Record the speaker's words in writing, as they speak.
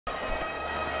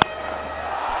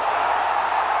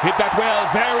Hit that well,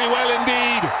 very well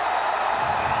indeed.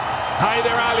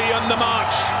 Haider Ali on the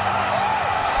march.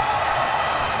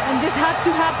 And this had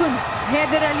to happen.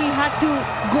 Haider Ali had to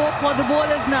go for the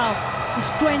bowlers now. He's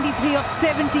 23 of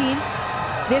 17.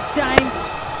 This time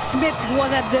Smith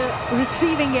was at the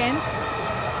receiving end.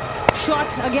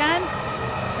 Shot again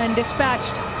and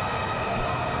dispatched.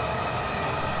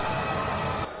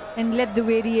 And let the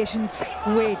variations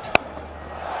wait.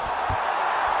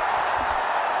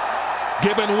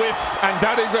 Given width, and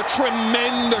that is a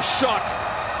tremendous shot.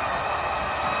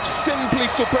 Simply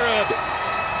superb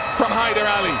from Haider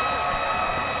Ali.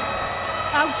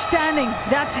 Outstanding.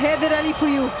 That's Haider Ali for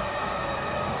you.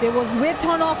 There was width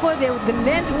on offer, the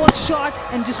length was short,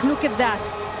 and just look at that.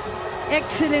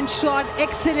 Excellent shot,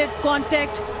 excellent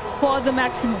contact for the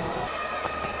maximum.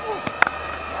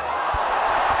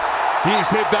 He's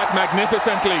hit that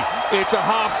magnificently. It's a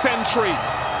half century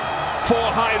for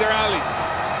Haider Ali.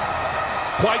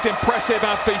 Quite impressive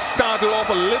after he started off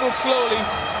a little slowly.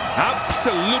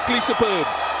 Absolutely superb.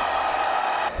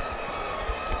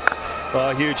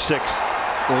 A huge six.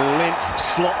 Length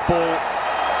slot ball.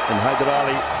 And Haider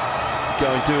Ali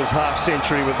going to his half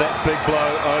century with that big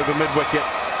blow over mid-wicket.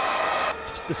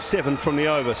 Just the 7 from the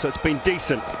over, so it's been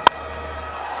decent.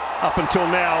 Up until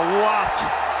now, what?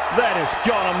 That has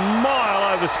gone a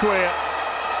mile over square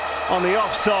on the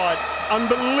offside.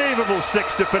 Unbelievable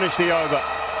 6 to finish the over.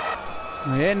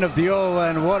 The end of the over,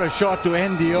 and what a shot to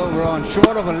end the over on.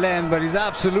 Short of a length, but he's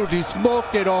absolutely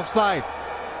smoked it offside.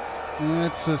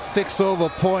 It's a 6-over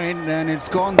point, and it's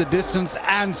gone the distance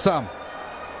and some.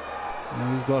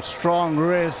 He's got strong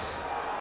wrists.